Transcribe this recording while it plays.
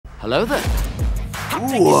Hello there.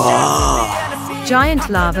 Whoa. Giant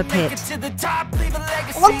lava pit. Okay.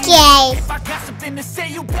 If I got something to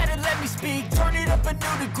say, you better let me speak. Turn it up a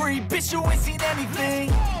new degree, bitch, you ain't seen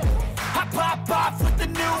anything. I pop off with the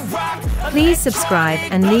new rock. Please subscribe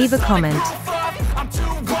and leave a comment.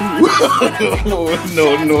 No.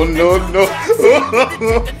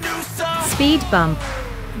 Speed bump.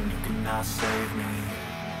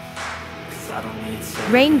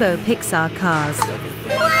 Rainbow PIXAR cars.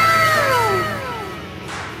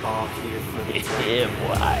 Yeah,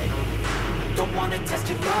 boy. Don't wanna test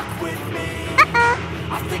your luck with me.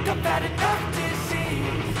 I think I've had enough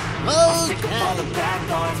disease. I'm sick of all the bad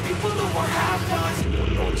thoughts, people who are half-nots.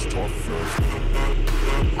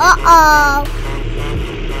 Uh-oh.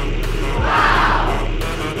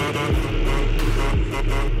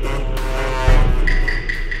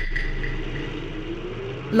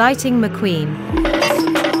 Lighting McQueen.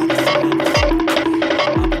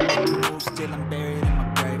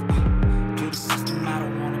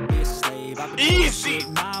 Easy!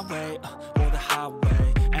 My way, or the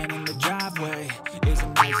highway, and in the driveway is a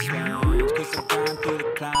nice range. Cause I'm trying through the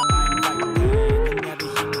climb, I ain't like pain. You never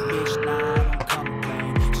hit me, bitch, nah, I don't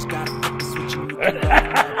complain. Just gotta flip the switch and you can go and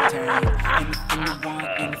obtain anything you want,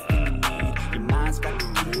 anything you need. Your mind's got the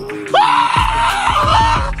key.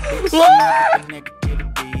 It's not the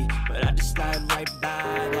negativity, but I just slide right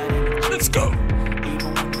by that energy. Let's go!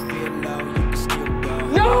 Even when you feel low, you can still go.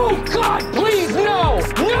 No! God, please, no!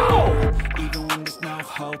 No!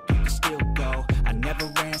 Hope you can still go. I never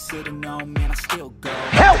ran, said no, man, I still go.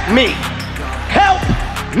 Help me! Help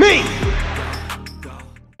me!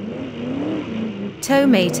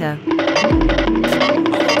 Tomato.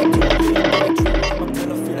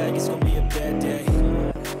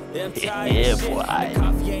 Yeah, boy.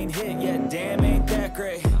 Coffee ain't hit yet, damn, ain't that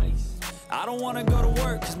great. I don't wanna go to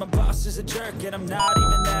work, cause my boss is a jerk, and I'm not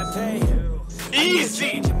even that paid. Easy! I need a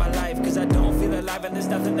change in my life, cause I don't feel alive, and there's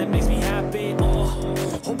nothing that makes me happy.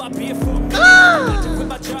 Hold my beer for a minute. I need to quit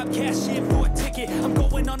my job, cash in for a ticket. I'm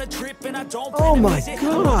going on a trip, and I don't plan to miss it.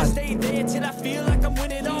 I wanna stay there till I feel like I'm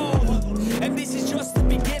winning all. And this is just the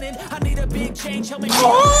beginning. I need a big change, help me grow. I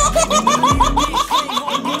need a big swing,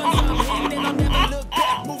 home runs, I'm hitting, and I'll never look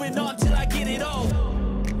back. Moving on till I get it all.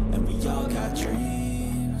 And we all got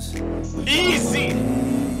dreams. Easy!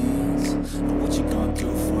 But what you gonna do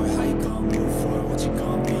for it? How you gonna move for it? What you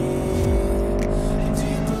gonna be? And do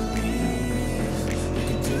you believe you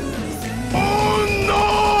can do anything? Oh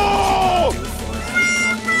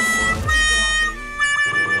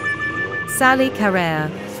no! Sally Carrera.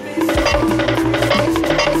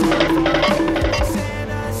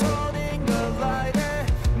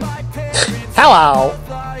 Hello!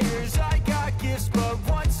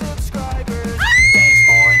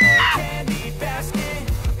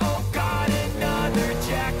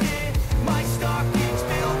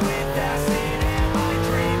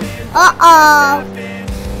 Uh-oh.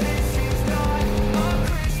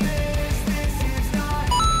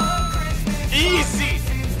 Easy!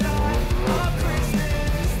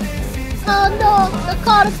 Oh no, the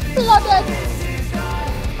car exploded.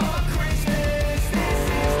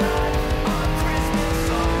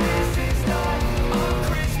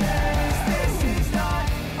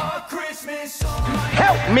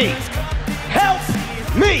 Help me! Help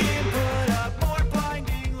me!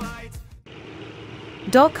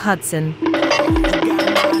 Doc Hudson.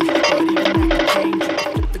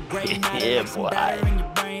 Yeah, boy.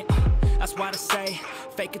 That's why I say,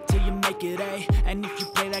 fake it till you make it A. And if you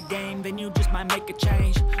play that game, then you just might make a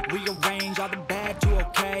change. Rearrange all the bad to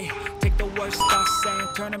okay. Take the worst thoughts saying,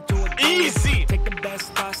 turn them to a game. Easy! Take the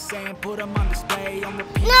best thoughts saying, put them on display. On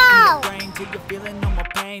repeat in your brain till you're feeling no more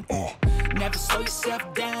pain. Never slow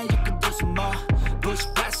yourself down, you can do some more. Push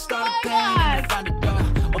past all the pain and find a door.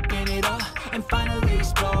 Open it up and finally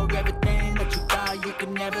explore everything that you thought you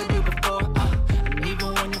could never do before. And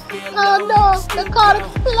even when you feel low, no, the car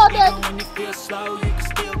exploded. Even when you feel slow, you can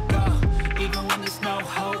still go. Even when there's no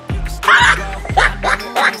hope, you can still go. I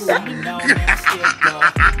never want to see me, no, man, I still go.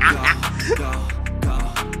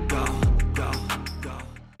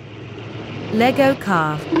 Lego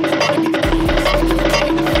car.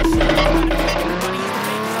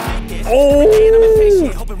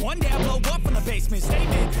 Oh! Hoping one day I blow up from the basement.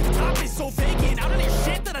 Statement. Top is so vacant. Out of this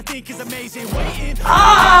shit that I think is amazing. Waiting.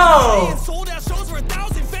 Oh! Sold out shows for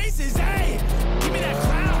 1,000 faces. Hey, give me that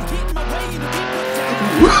crown. Keep my way in the deep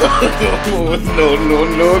No.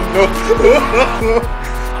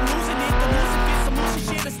 I'm losing it. The losing gets some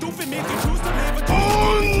losing shit. A stupid man can choose to live a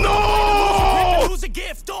Oh no! Lose a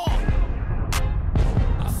gift. I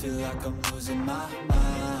feel like I'm losing my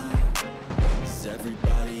mind. Is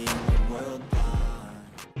everybody in the world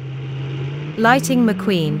blind? Lighting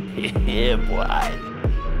McQueen. Yeah, boy.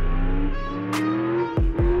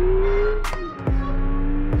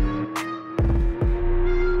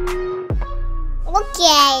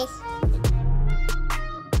 Okay.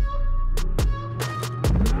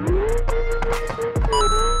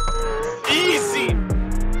 Easy.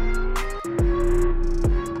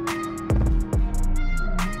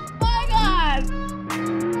 My God.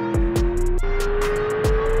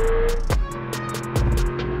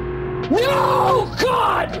 No,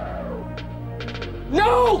 God!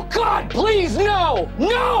 No, God, please, no!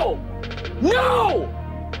 No! No!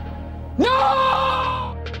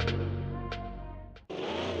 No!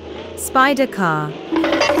 Spider car.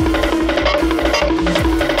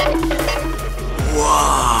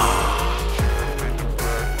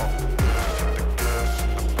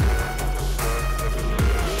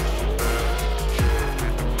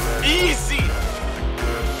 Easy!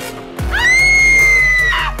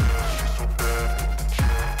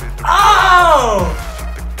 Oh!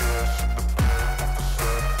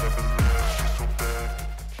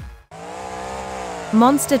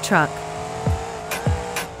 Monster truck.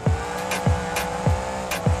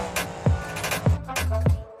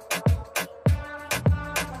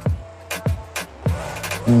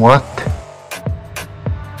 What?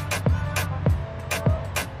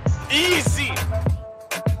 Easy!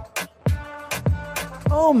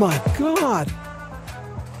 Oh my God!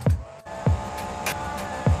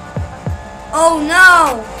 Oh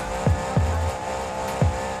no.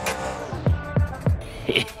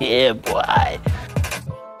 Yeah, boy.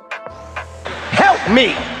 Help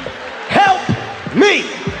me! Help me!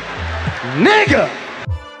 Nigga!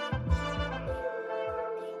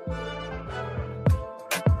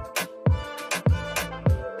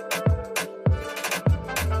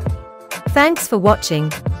 Thanks for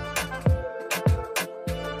watching.